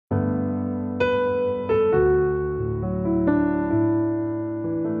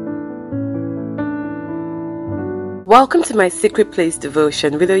Welcome to my Secret Place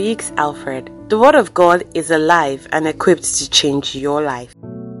devotion with Oyeks Alfred. The Word of God is alive and equipped to change your life.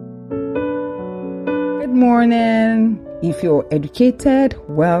 Good morning. If you're educated,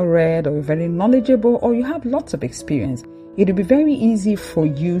 well-read, or very knowledgeable, or you have lots of experience, it will be very easy for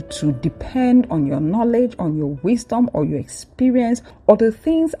you to depend on your knowledge, on your wisdom, or your experience, or the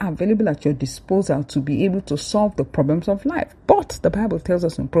things available at your disposal to be able to solve the problems of life. But the Bible tells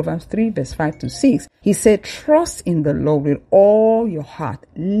us in Proverbs 3 verse 5 to 6, he said, trust in the Lord with all your heart.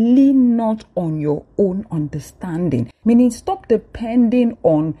 Lean not on your own understanding. Meaning, stop depending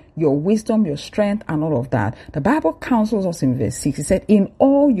on your wisdom, your strength, and all of that. The Bible counsels us in verse 6. He said, in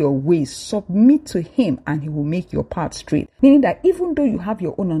all your ways, submit to him and he will make your path straight. Meaning that even though you have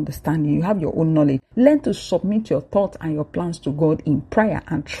your own understanding, you have your own knowledge, learn to submit your thoughts and your plans to God in prayer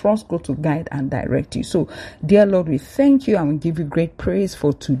and trust God to guide and direct you. So, dear Lord, we thank you and we give you great praise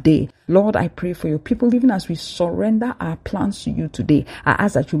for today. Lord, I pray for your people, even as we surrender our plans to you today. I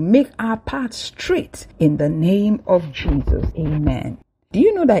ask that you make our path straight in the name of Jesus. Amen. Do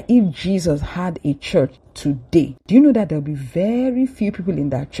you know that if Jesus had a church today, do you know that there'll be very few people in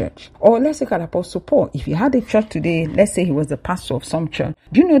that church? Or let's look at Apostle Paul. If he had a church today, let's say he was the pastor of some church,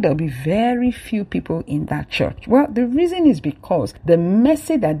 do you know there'll be very few people in that church? Well, the reason is because the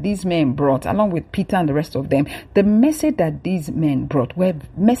message that these men brought, along with Peter and the rest of them, the message that these men brought were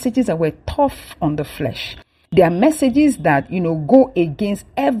messages that were tough on the flesh. They are messages that, go against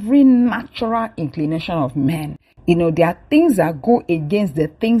every natural inclination of men. There are things that go against the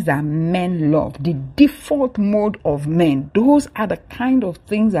things that men love, the default mode of men. Those are the kind of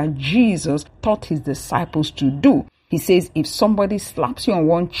things that Jesus taught his disciples to do. He says, if somebody slaps you on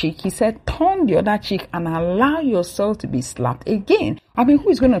one cheek, he said, turn the other cheek and allow yourself to be slapped again. Who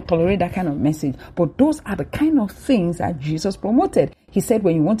is going to tolerate that kind of message? But those are the kind of things that Jesus promoted. He said,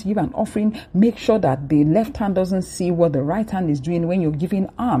 when you want to give an offering, make sure that the left hand doesn't see what the right hand is doing when you're giving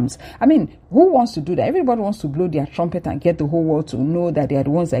alms. Who wants to do that? Everybody wants to blow their trumpet and get the whole world to know that they are the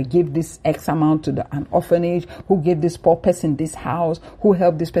ones that gave this X amount to an orphanage, who gave this poor person this house, who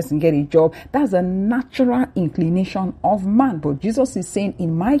helped this person get a job. That's a natural inclination of man. But Jesus is saying,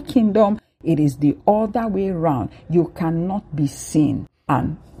 in my kingdom, it is the other way around. You cannot be seen.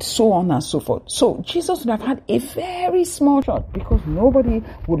 And so on and so forth. So Jesus would have had a very small church because nobody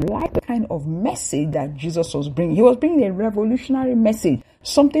would like the kind of message that Jesus was bringing. He was bringing a revolutionary message,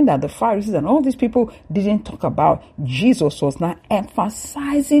 something that the Pharisees and all these people didn't talk about. Jesus was now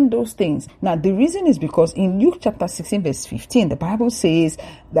emphasizing those things. Now, the reason is because in Luke chapter 16 verse 15, the Bible says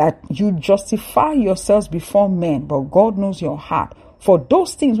that you justify yourselves before men, but God knows your heart. For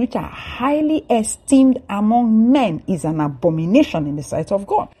those things which are highly esteemed among men is an abomination in the sight of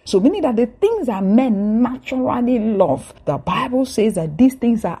God. So meaning that the things that men naturally love, the Bible says that these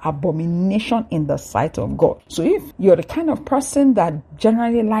things are abomination in the sight of God. So if you're the kind of person that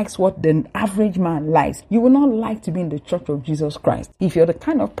generally likes what the average man likes, you will not like to be in the church of Jesus Christ. If you're the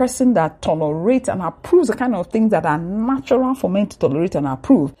kind of person that tolerates and approves the kind of things that are natural for men to tolerate and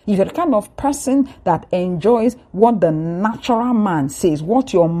approve, if you're the kind of person that enjoys what the natural man says,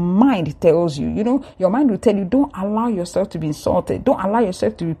 what your mind tells you, your mind will tell you, don't allow yourself to be insulted, don't allow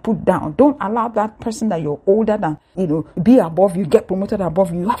yourself to be put down, don't allow that person that you're older than, be above you, get promoted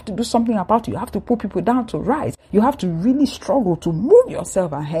above you. You have to do something about it. You have to put people down to rise. You have to really struggle to move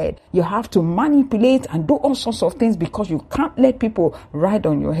yourself ahead. You have to manipulate and do all sorts of things because you can't let people ride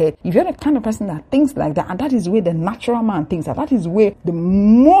on your head. If you're the kind of person that thinks like that, and that is the way the natural man thinks, and that is where the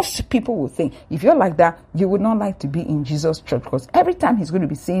most people will think. If you're like that, you would not like to be in Jesus' church, because every time he's going to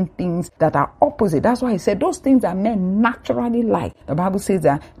be saying things that are opposite. That's why he said those things that men naturally like, the Bible says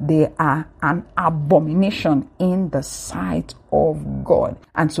that they are an abomination in the sight of God.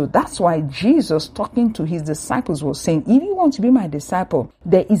 And so that's why Jesus, talking to his disciples, was saying, if you want to be my disciple,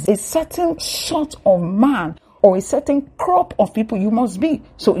 there is a certain sort of man or a certain crop of people you must be.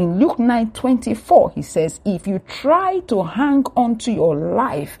 So in Luke 9:24, he says, if you try to hang on to your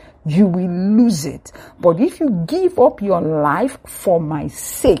life, you will lose it. But if you give up your life for my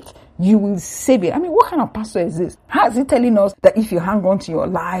sake, you will save it. What kind of pastor is this? How is he telling us that if you hang on to your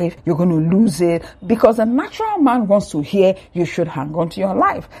life, you're going to lose it? Because the natural man wants to hear you should hang on to your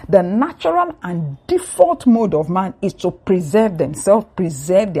life. The natural and default mode of man is to preserve themselves,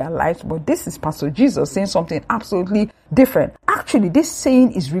 preserve their lives. But this is Pastor Jesus saying something absolutely different. Actually, this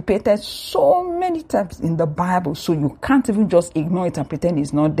saying is repeated so many times in the Bible, so you can't even just ignore it and pretend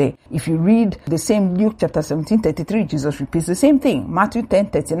it's not there. If you read the same Luke chapter 17:33, Jesus repeats the same thing. Matthew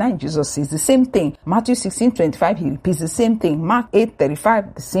 10:39, Jesus Jesus says the same thing. Matthew 16:25, he repeats the same thing. Mark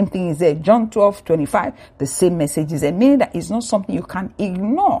 8:35, the same thing is there. John 12:25, the same message is there. Meaning that it's not something you can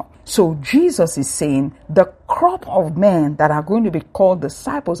ignore. So Jesus is saying the crop of men that are going to be called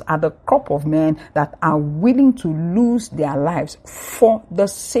disciples are the crop of men that are willing to lose their lives for the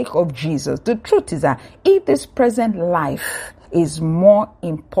sake of Jesus. The truth is that if this present life is more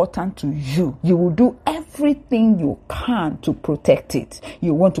important to you, you will do everything you can to protect it.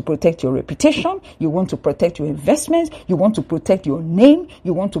 You want to protect your reputation, you want to protect your investments, you want to protect your name,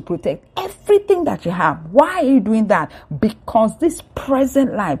 you want to protect everything that you have. Why are you doing that? Because this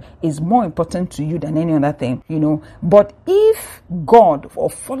present life is more important to you than any other thing, But if God or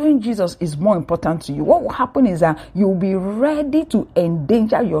following Jesus is more important to you, what will happen is that you'll be ready to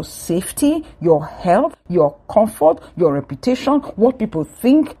endanger your safety, your health, your comfort, your reputation, what people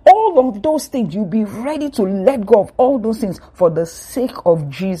think, all of those things. You'll be ready to let go of all those things for the sake of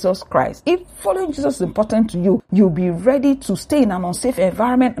Jesus Christ. If following Jesus is important to you, you'll be ready to stay in an unsafe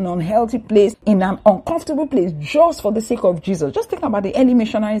environment, an unhealthy place, in an uncomfortable place, just for the sake of Jesus. Just think about the early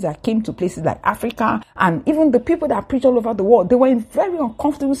missionaries that came to places like Africa, and even the people that preach all over the world. They were in very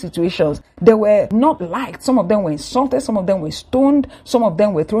uncomfortable situations. They were not liked. Some of them were insulted, some of them were stoned, some of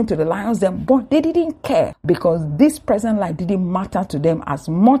them were thrown to the lions den, but they didn't care, because this present life didn't matter to them as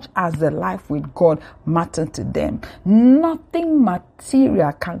much as the life with God mattered to them. Nothing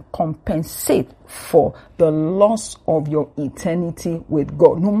material can compensate for the loss of your eternity with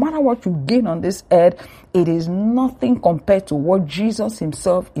God. No matter what you gain on this earth, it is nothing compared to what Jesus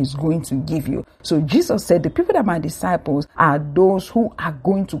himself is going to give you. So Jesus said, the people that are my disciples are those who are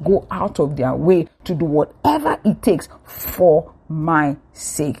going to go out of their way to do whatever it takes for my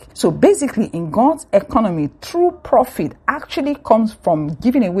sake. So basically, in God's economy, true profit actually comes from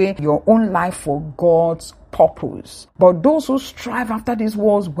giving away your own life for God's purpose. But those who strive after this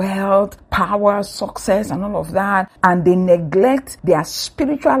world's wealth, power, success, and all of that, and they neglect their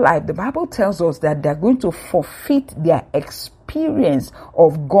spiritual life, the Bible tells us that they're going to forfeit their experience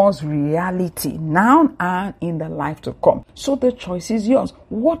of God's reality now and in the life to come. So the choice is yours.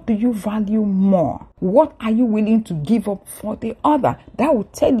 What do you value more? What are you willing to give up for the other? That will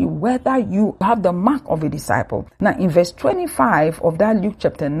tell you whether you have the mark of a disciple. Now, in verse 25 of that Luke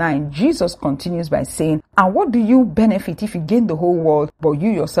chapter 9, Jesus continues by saying, and what do you benefit if you gain the whole world, but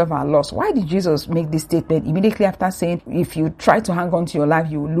you yourself are lost? Why did Jesus make this statement immediately after saying, if you try to hang on to your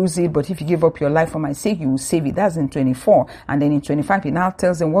life, you will lose it, but if you give up your life for my sake, you will save it? That's in 24. And then in 25, he now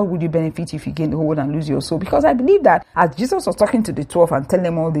tells them, what would you benefit if you gain the whole world and lose your soul? Because I believe that as Jesus was talking to the 12 and telling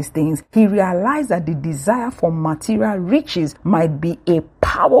them all these things, he realized that the desire for material riches might be a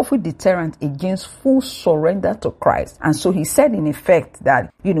powerful deterrent against full surrender to Christ. And so he said in effect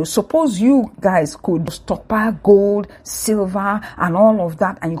that, suppose you guys could stockpile gold, silver, and all of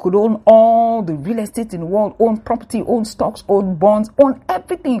that, and you could own all the real estate in the world, own property, own stocks, own bonds, own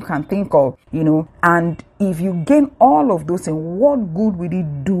everything you can think of, and if you gain all of those things, what good will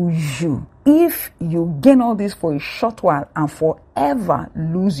it do you? If you gain all this for a short while and forever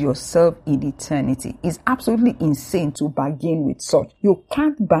lose yourself in eternity. It's absolutely insane to bargain with such. You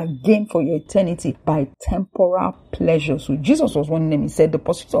can't bargain for your eternity by temporal pleasure. So Jesus was warning them. He said the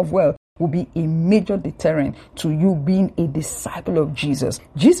pursuit of wealth will be a major deterrent to you being a disciple of Jesus.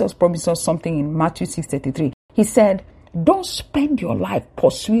 Jesus promised us something in Matthew 6:33. He said, don't spend your life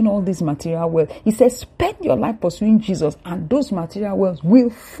pursuing all this material wealth. He says, spend your life pursuing Jesus, and those material wealth will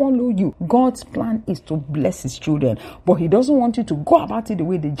follow you. God's plan is to bless his children, but he doesn't want you to go about it the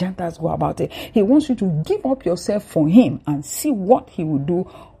way the Gentiles go about it. He wants you to give up yourself for him and see what he will do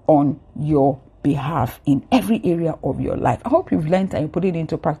on your behalf in every area of your life. I hope you've learned and you put it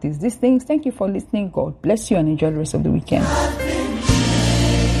into practice these things. Thank you for listening. God bless you and enjoy the rest of the weekend.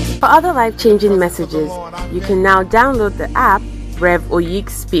 For other life-changing messages, you can now download the app Rev Oyik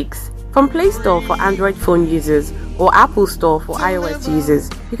Speaks from Play Store for Android phone users or Apple Store for iOS users.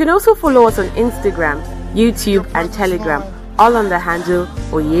 You can also follow us on Instagram, YouTube, and Telegram, all on the handle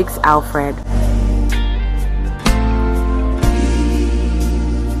Oyik Alfred.